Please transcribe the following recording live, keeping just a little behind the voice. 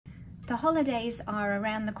The holidays are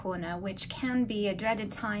around the corner, which can be a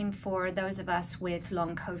dreaded time for those of us with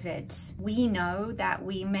long COVID. We know that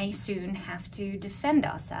we may soon have to defend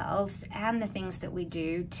ourselves and the things that we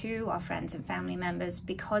do to our friends and family members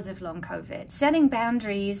because of long COVID. Setting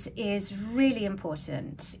boundaries is really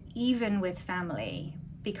important, even with family,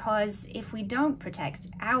 because if we don't protect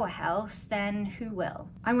our health, then who will?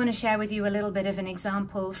 I want to share with you a little bit of an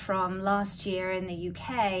example from last year in the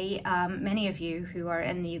UK. Many of you who are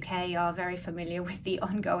in the UK are very familiar with the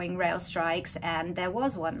ongoing rail strikes, and there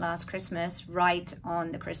was one last Christmas right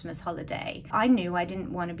on the Christmas holiday. I knew I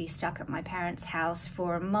didn't want to be stuck at my parents' house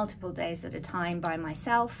for multiple days at a time by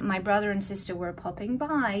myself. My brother and sister were popping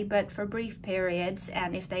by, but for brief periods,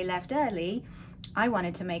 and if they left early, I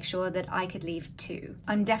wanted to make sure that I could leave too.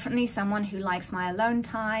 I'm definitely someone who likes my alone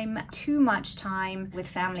time. Too much time with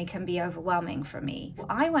family can be overwhelming for me.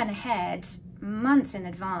 I went ahead months in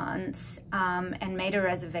advance and made a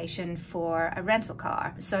reservation for a rental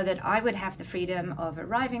car so that I would have the freedom of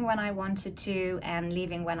arriving when I wanted to and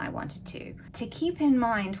leaving when I wanted to. To keep in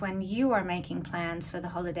mind when you are making plans for the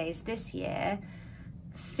holidays this year,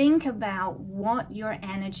 think about what your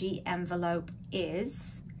energy envelope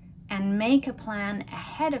is and make a plan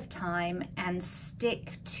ahead of time and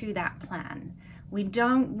stick to that plan. We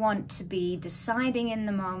don't want to be deciding in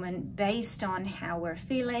the moment based on how we're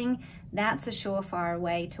feeling. That's a surefire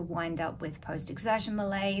way to wind up with post-exertion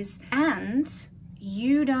malaise. And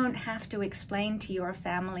you don't have to explain to your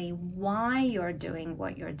family why you're doing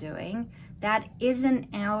what you're doing. That isn't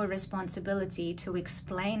our responsibility to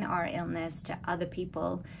explain our illness to other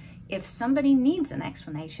people. If somebody needs an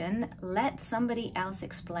explanation, let somebody else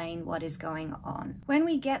explain what is going on. When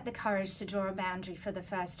we get the courage to draw a boundary for the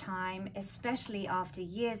first time, especially after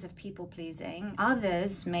years of people-pleasing,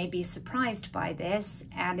 others may be surprised by this,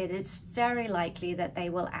 and it is very likely that they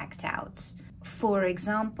will act out. For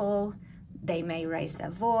example, they may raise their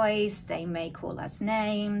voice, they may call us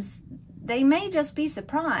names, they may just be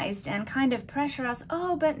surprised and kind of pressure us,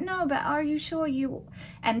 oh, but are you sure you,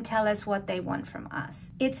 and tell us what they want from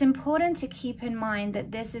us. It's important to keep in mind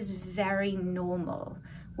that this is very normal.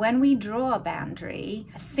 When we draw a boundary,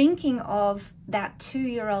 thinking of that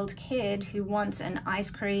 2-year-old kid who wants an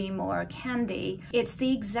ice cream or candy, it's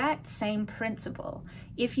the exact same principle.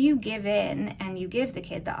 If you give in and you give the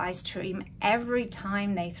kid the ice cream every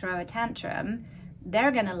time they throw a tantrum,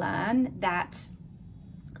 they're going to learn that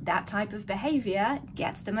that type of behavior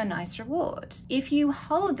gets them a nice reward. If you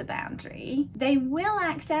hold the boundary, they will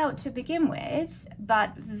act out to begin with,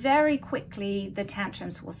 but very quickly the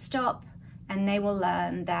tantrums will stop and they will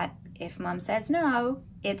learn that if mum says no,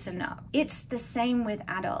 it's a no. It's the same with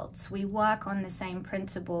adults. We work on the same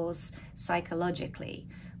principles psychologically.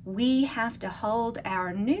 We have to hold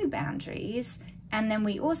our new boundaries, and then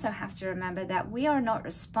we also have to remember that we are not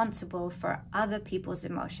responsible for other people's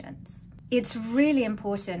emotions. It's really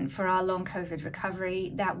important for our long COVID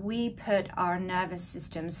recovery that we put our nervous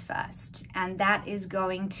systems first, and that is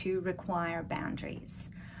going to require boundaries.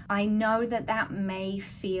 I know that that may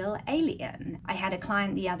feel alien. I had a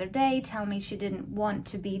client the other day tell me she didn't want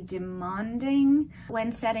to be demanding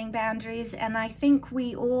when setting boundaries, and I think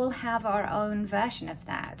we all have our own version of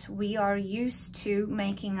that. We are used to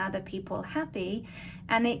making other people happy,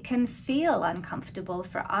 and it can feel uncomfortable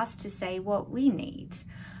for us to say what we need.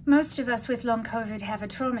 Most of us with long COVID have a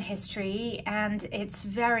trauma history, and it's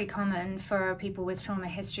very common for people with trauma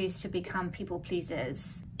histories to become people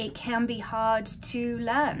pleasers. It can be hard to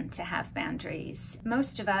learn to have boundaries.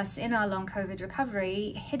 Most of us in our long COVID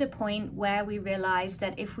recovery hit a point where we realize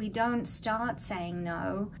that if we don't start saying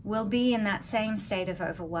no, we'll be in that same state of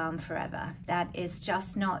overwhelm forever. That is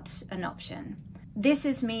just not an option. This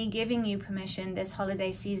is me giving you permission this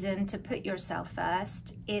holiday season to put yourself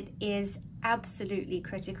first. It is absolutely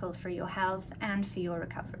critical for your health and for your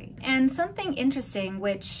recovery. And something interesting,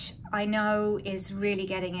 which I know is really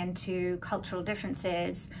getting into cultural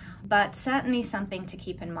differences, but certainly something to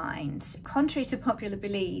keep in mind. Contrary to popular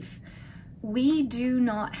belief, we do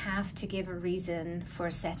not have to give a reason for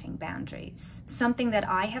setting boundaries. Something that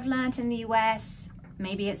I have learned in the US,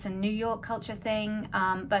 maybe it's a New York culture thing,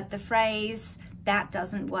 but the phrase, "that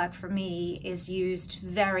doesn't work for me," is used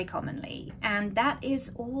very commonly. And that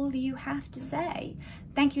is all you have to say.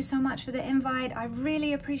 Thank you so much for the invite. I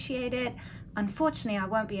really appreciate it. Unfortunately, I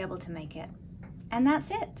won't be able to make it. And that's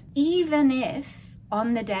it. Even if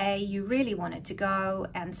on the day you really wanted to go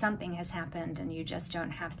and something has happened and you just don't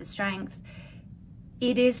have the strength,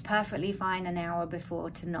 it is perfectly fine an hour before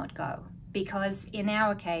to not go. Because in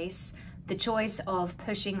our case, the choice of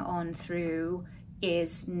pushing on through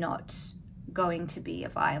is not going to be a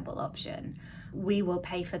viable option. we will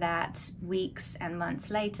pay for that weeks and months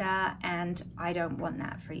later, and I don't want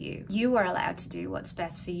that for you. You are allowed to do what's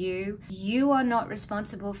best for you. You are not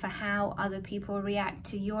responsible for how other people react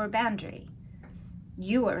to your boundary.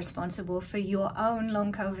 You are responsible for your own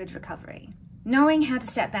long COVID recovery. Knowing how to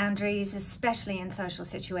set boundaries, especially in social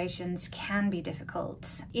situations, can be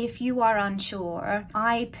difficult. If you are unsure,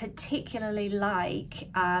 I particularly like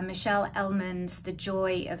Michelle Elman's The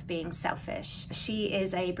Joy of Being Selfish. She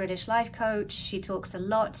is a British life coach. She talks a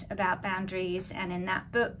lot about boundaries, and in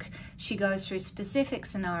that book, she goes through specific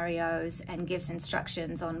scenarios and gives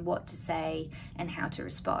instructions on what to say and how to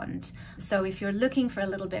respond. So if you're looking for a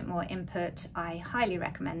little bit more input, I highly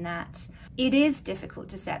recommend that. It is difficult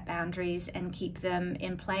to set boundaries and keep them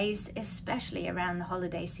in place, especially around the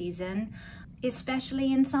holiday season,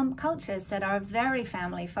 especially in some cultures that are very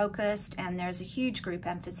family focused and there's a huge group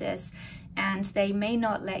emphasis, and they may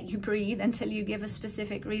not let you breathe until you give a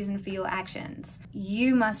specific reason for your actions.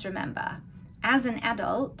 You must remember, as an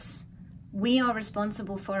adult, we are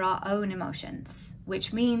responsible for our own emotions,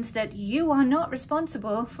 which means that you are not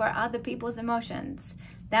responsible for other people's emotions.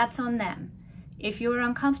 That's on them. If you're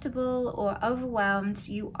uncomfortable or overwhelmed,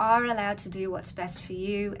 you are allowed to do what's best for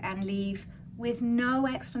you and leave with no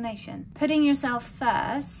explanation. Putting yourself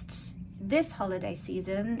first this holiday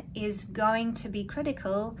season is going to be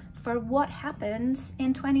critical for what happens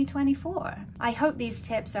in 2024. I hope these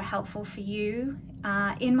tips are helpful for you.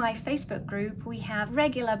 In my Facebook group, we have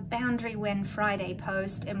regular Boundary Win Friday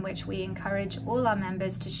posts in which we encourage all our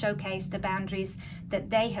members to showcase the boundaries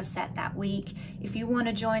that they have set that week. If you want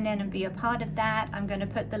to join in and be a part of that, I'm going to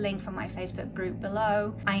put the link for my Facebook group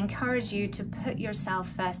below. I encourage you to put yourself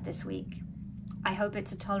first this week. I hope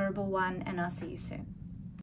it's a tolerable one, and I'll see you soon.